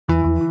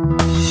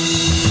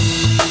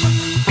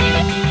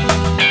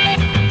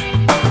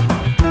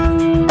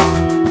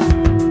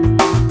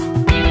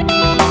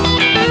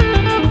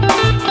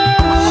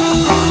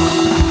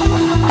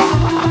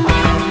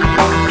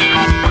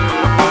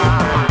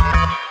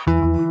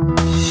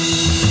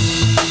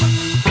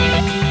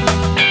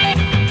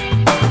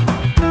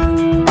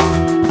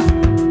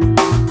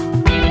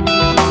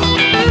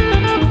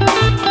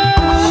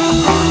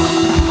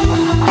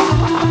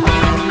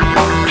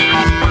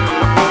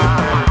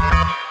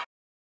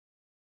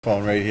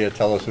Phone right here,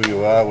 tell us who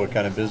you are, what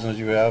kind of business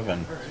you have,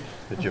 and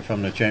that you're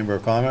from the Chamber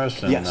of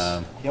Commerce. And,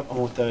 Yes. Yep, I'm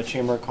with the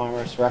Chamber of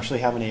Commerce. We're actually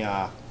having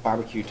a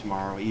barbecue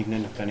tomorrow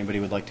evening if anybody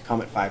would like to come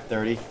at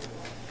 5:30.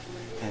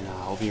 And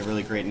it'll be a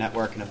really great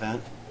networking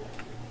event.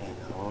 And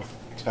we're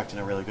expecting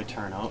a really good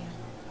turnout.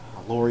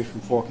 Lori from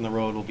Fork in the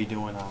Road will be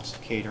doing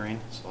some catering,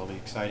 so that'll be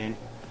exciting.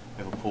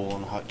 We have a pool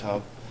and a hot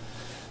tub.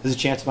 There's a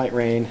chance it might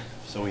rain,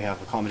 so we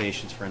have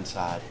accommodations for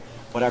inside.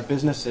 What our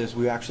business is,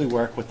 we actually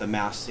work with the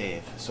Mass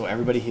Save. So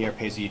everybody here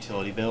pays a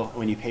utility bill.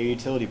 When you pay a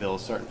utility bill, a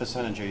certain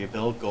percentage of your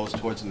bill goes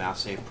towards the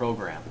Mass Save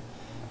program.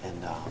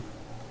 And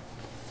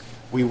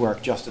we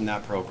work just in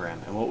that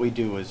program. And what we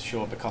do is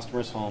show up at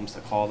customers' homes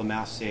to call the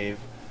Mass Save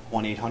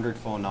 1-800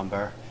 phone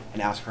number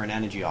and ask for an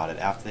energy audit.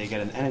 After they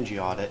get an energy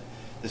audit,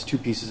 there's two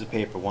pieces of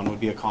paper. One would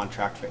be a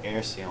contract for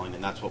air sealing,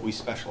 and that's what we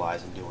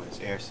specialize in doing,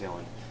 is air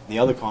sealing. And the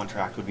other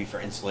contract would be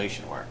for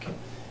insulation work.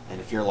 And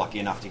if you're lucky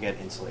enough to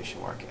get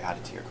insulation work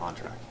added to your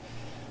contract.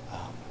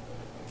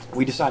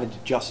 We decided to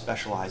just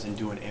specialize in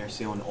doing air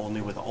sealing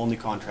only. We're the only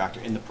contractor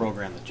in the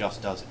program that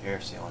just does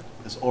air sealing.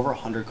 There's over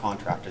 100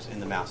 contractors in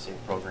the Mass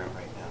Save program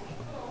right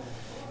now.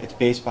 It's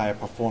based by a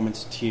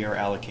performance tier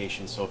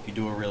allocation, so if you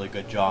do a really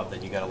good job,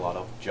 then you get a lot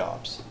of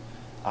jobs.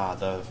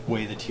 The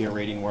way the tier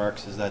rating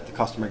works is that the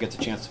customer gets a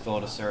chance to fill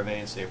out a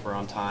survey and say if we're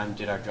on time,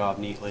 did our job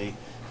neatly,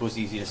 if it was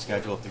easy to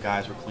schedule, if the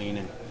guys were clean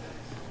and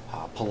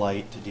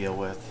polite to deal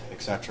with,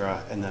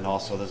 etc. And then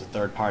also there's a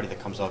third party that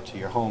comes out to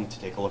your home to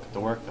take a look at the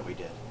work that we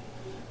did.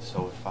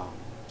 So if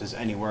there's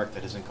any work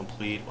that isn't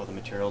complete or the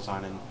materials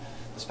aren't in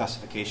the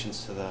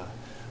specifications to the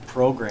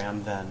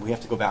program, then we have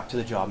to go back to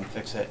the job and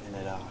fix it, and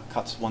it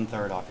cuts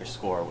 1/3 off your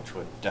score, which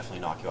would definitely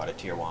knock you out of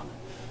Tier 1.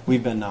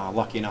 We've been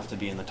lucky enough to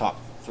be in the top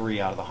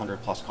 3 out of the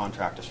 100+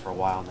 contractors for a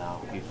while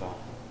now. We've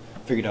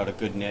figured out a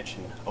good niche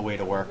and a way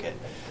to work it.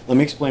 Let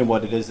me explain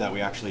what it is that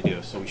we actually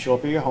do. So we show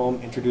up at your home,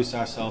 introduce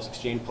ourselves,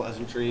 exchange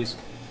pleasantries,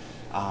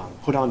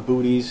 put on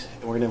booties,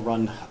 and we're going to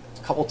run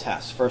a couple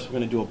tests. First, we're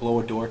going to do a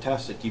blower door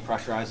test. It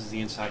depressurizes the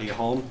inside of your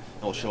home.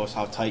 It will show us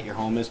how tight your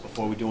home is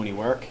before we do any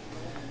work.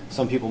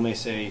 Some people may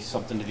say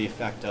something to the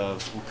effect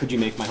of, well, could you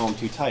make my home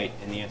too tight?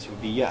 And the answer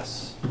would be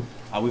yes.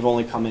 We've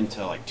only come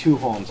into like 2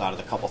 homes out of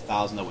the couple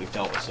thousand that we've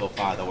dealt with so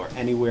far that were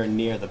anywhere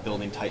near the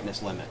building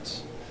tightness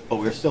limits. But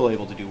we're still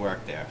able to do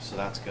work there, so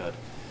that's good.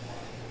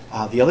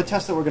 The other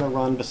test that we're going to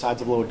run besides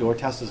the blower door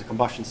test is a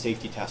combustion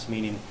safety test,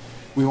 meaning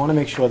we want to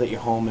make sure that your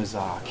home is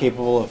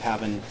capable of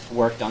having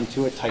work done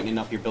to it, tightening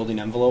up your building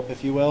envelope,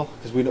 if you will,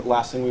 because the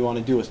last thing we want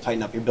to do is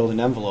tighten up your building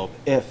envelope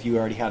if you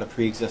already had a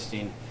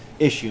pre-existing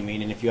issue,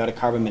 meaning if you had a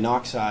carbon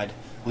monoxide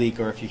leak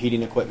or if your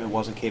heating equipment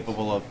wasn't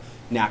capable of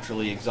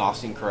naturally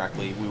exhausting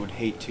correctly, we would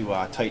hate to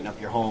tighten up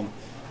your home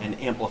and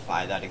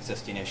amplify that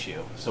existing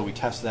issue. So we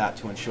test that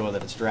to ensure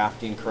that it's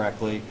drafting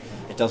correctly,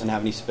 it doesn't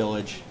have any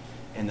spillage,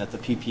 and that the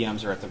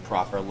PPMs are at the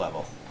proper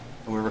level.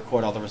 And we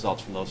record all the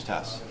results from those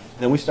tests. And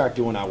then we start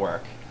doing our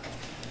work.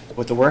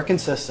 What the work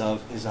consists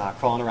of is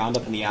crawling around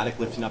up in the attic,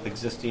 lifting up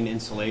existing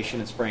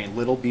insulation and spraying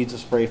little beads of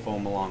spray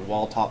foam along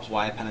wall tops,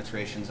 wire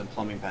penetrations, and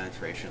plumbing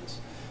penetrations.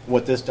 And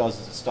what this does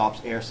is it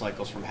stops air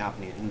cycles from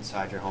happening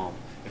inside your home.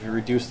 If you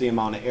reduce the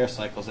amount of air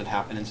cycles that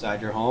happen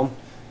inside your home,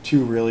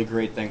 2 really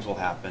great things will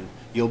happen.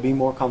 You'll be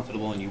more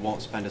comfortable and you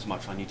won't spend as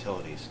much on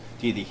utilities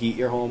to either heat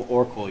your home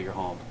or cool your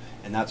home.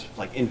 And that's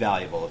like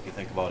invaluable if you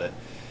think about it.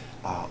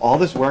 All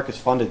this work is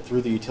funded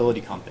through the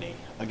utility company.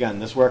 Again,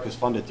 this work is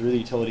funded through the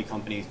utility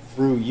company,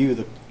 through you,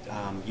 the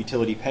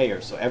utility payer.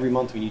 So every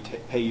month when you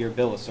pay your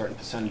bill, a certain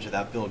percentage of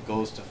that bill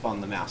goes to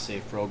fund the Mass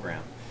Save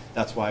program.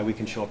 That's why we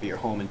can show up at your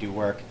home and do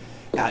work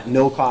at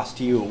no cost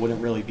to you. It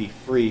wouldn't really be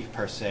free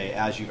per se,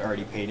 as you've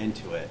already paid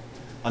into it.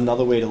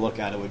 Another way to look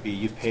at it would be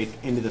you've paid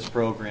into this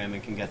program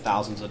and can get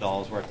thousands of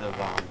dollars worth of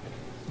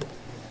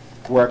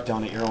work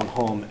done at your own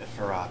home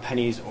for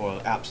pennies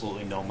or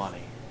absolutely no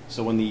money.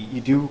 So when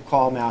you do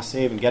call Mass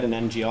Save and get an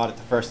energy audit,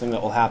 the first thing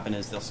that will happen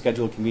is they'll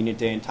schedule a convenient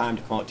day and time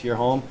to come out to your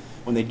home.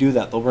 When they do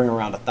that, they'll bring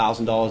around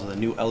 $1,000 of the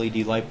new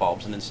LED light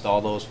bulbs and install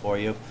those for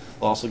you.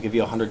 They'll also give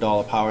you a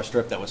 $100 power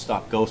strip that would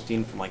stop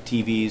ghosting from like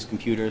TVs,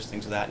 computers,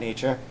 things of that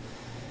nature.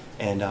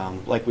 And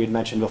like we had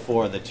mentioned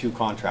before, the 2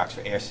 contracts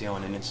for air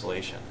sealing and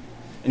insulation.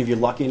 And if you're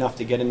lucky enough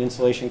to get an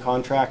insulation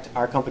contract,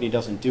 our company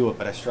doesn't do it,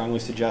 but I strongly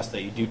suggest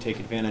that you do take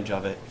advantage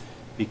of it,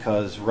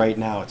 because right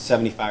now it's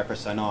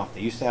 75% off.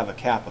 They used to have a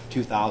cap of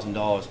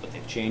 $2,000, but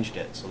they've changed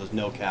it, so there's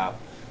no cap.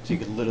 So you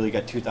could literally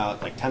get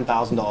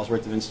 $10,000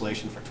 worth of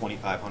insulation for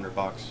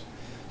 $2,500.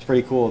 It's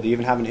pretty cool. They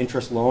even have an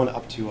interest loan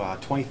up to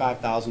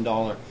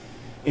 $25,000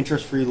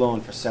 interest-free loan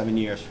for 7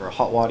 years for a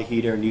hot water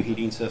heater, new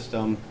heating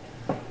system,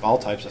 all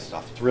types of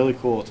stuff. It's really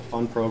cool. It's a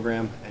fun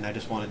program, and I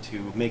just wanted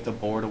to make the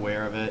board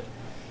aware of it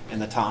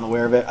and the town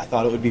aware of it. I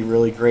thought it would be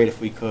really great if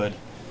we could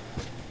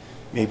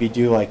maybe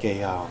do like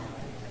a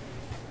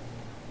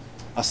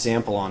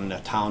sample on a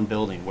town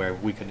building where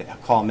we could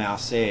call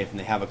Mass Save and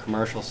they have a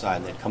commercial side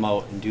and they'd come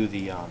out and do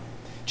the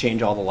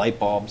change all the light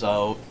bulbs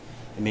out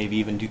and maybe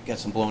even get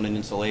some blown in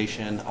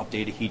insulation,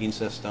 update a heating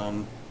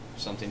system,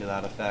 something to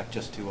that effect,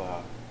 just to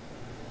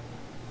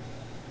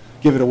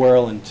give it a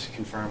whirl and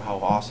confirm how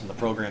awesome the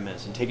program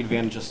is and take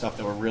advantage of stuff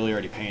that we're really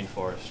already paying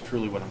for. Is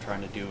truly what I'm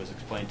trying to do, is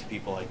explain to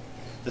people like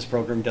this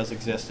program does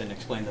exist and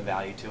explain the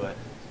value to it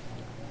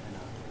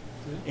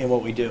and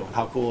what we do and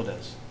how cool it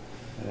is.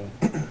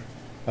 Yeah.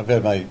 I've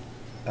had my,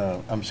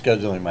 I'm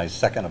scheduling my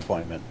second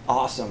appointment.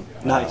 Awesome.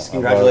 Nice.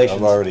 Congratulations.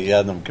 I've already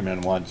had them come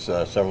in once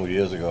several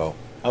years ago.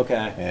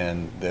 Okay.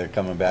 And they're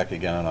coming back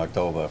again in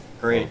October.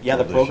 Great. for Yeah,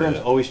 the this program's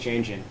year. always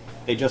changing.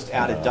 They just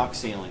added duct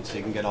sealing, so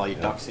you can get all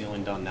your duct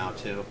sealing done now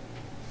too.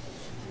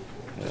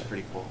 It's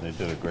pretty cool. They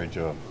did a great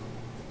job.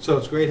 So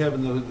it's great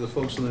having the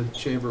folks in the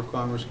Chamber of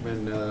Commerce come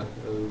in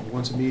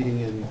once a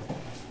meeting and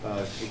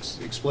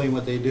explain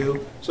what they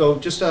do. So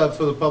just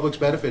for the public's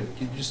benefit,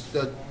 can you just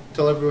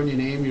tell everyone your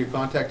name, your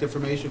contact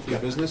information for your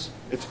business?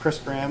 It's Chris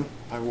Graham.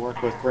 I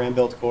work with Graham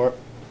Build Corp.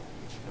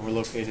 And we're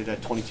located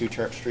at 22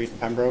 Church Street in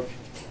Pembroke.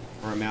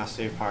 We're a Mass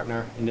Save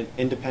partner and an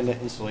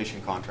independent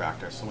installation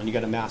contractor. So when you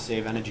get a Mass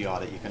Save energy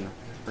audit, you can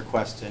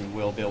request and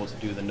we'll be able to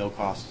do the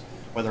no-cost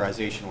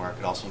weatherization work.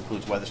 It also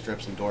includes weather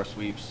strips and door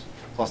sweeps,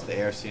 plus the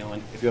air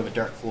sealing. If you have a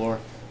dirt floor,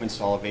 we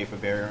install a vapor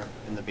barrier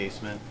in the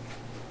basement,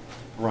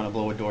 run a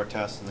blower door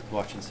test and the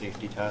collection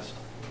safety test.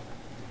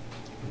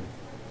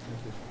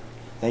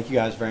 Thank you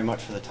guys very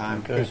much for the time.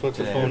 Okay. Chris, what's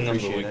the today. phone I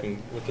number appreciate it.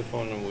 what's the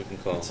phone number we can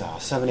call? It's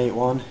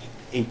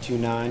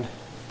 781-829-4220.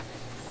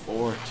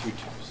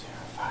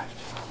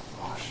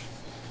 Gosh.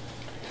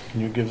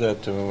 Can you give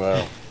that to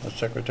the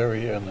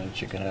secretary here, and then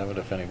she can have it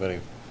if anybody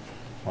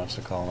wants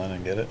to call in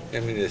and get it? I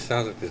mean, it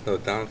sounds like there's no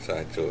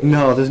downside to it.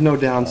 No, there's no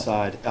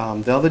downside.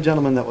 The other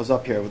gentleman that was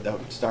up here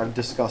that started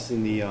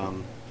discussing the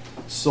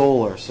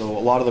solar, so a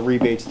lot of the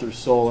rebates through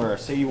solar,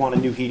 say you want a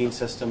new heating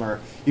system,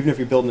 or even if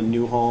you're building a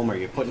new home or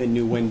you're putting in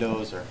new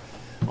windows, or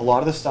a lot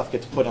of the stuff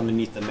gets put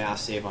underneath the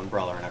Mass Save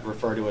umbrella, and I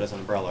refer to it as an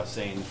umbrella,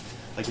 saying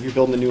like if you're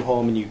building a new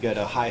home and you get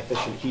a high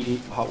efficient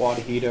hot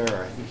water heater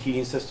or a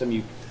heating system,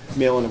 you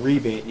mail in a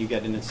rebate and you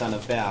get an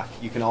incentive back.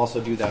 You can also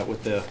do that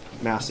with the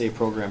Mass Save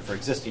program for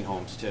existing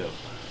homes too.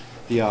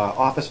 The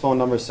office phone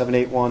number is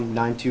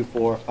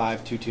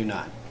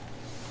 781-924-5229.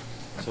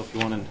 So if you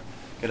want to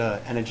get an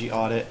energy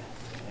audit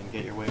and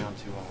get your way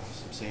onto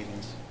some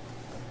savings,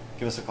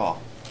 give us a call.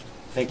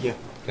 Thank you.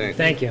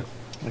 Thank you.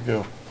 Thank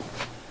you.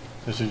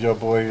 This is your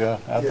boy,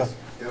 Arthur? Yes,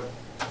 yep.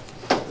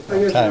 The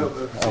thing is,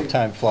 How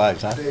time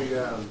flies, huh?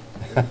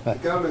 the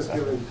government's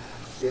giving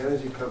the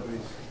energy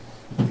companies,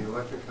 the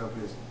electric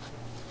companies,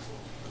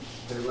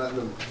 they're letting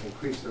them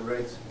increase the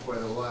rates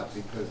quite a lot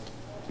because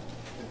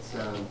it's,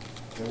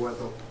 they want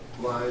the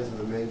lines and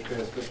the main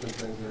transmission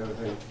things and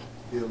everything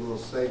be a little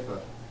safer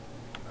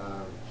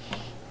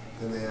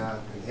than they are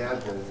and had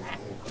been, and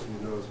you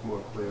notice more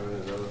clearing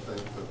and other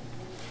things. But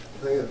the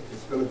thing is,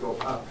 it's going to go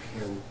up,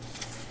 and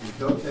if you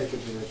don't take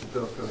advantage, the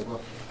bill's going to go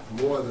up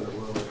more than it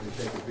will if you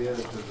take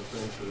advantage of the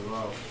things that are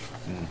all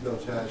no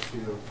charge to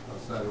you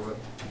outside of what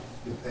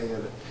you pay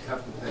in,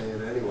 have to pay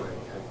in anyway,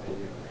 and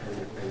you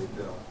pay your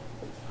bill.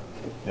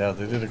 Yeah,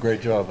 they did a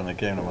great job when they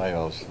came to my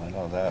house. I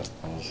know that.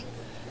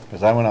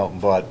 Because I went out and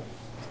bought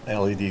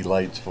LED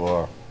lights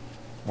for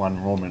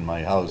one room in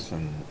my house,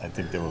 and I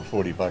think they were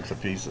 $40 a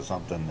piece or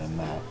something.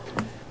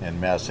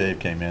 And Mass Save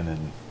came in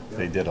and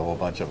they did a whole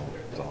bunch of them.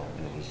 So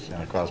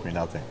it cost me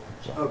nothing.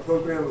 So. Oh,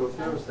 programmable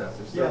thermostats.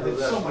 Yeah, there's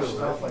so much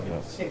stuff like like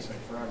it takes me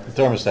forever. The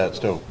thermostats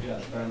too. Yeah,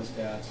 the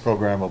thermostats.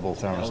 Programmable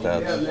Yeah,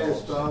 thermostats. they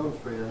install them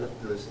for you.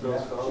 Do they still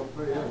install them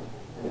for you?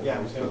 Yeah,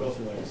 I'm just going to go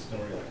through like a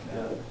story like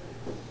that.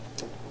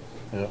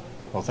 Yeah.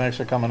 Well, thanks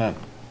for coming in.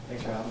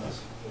 Thanks for having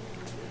us.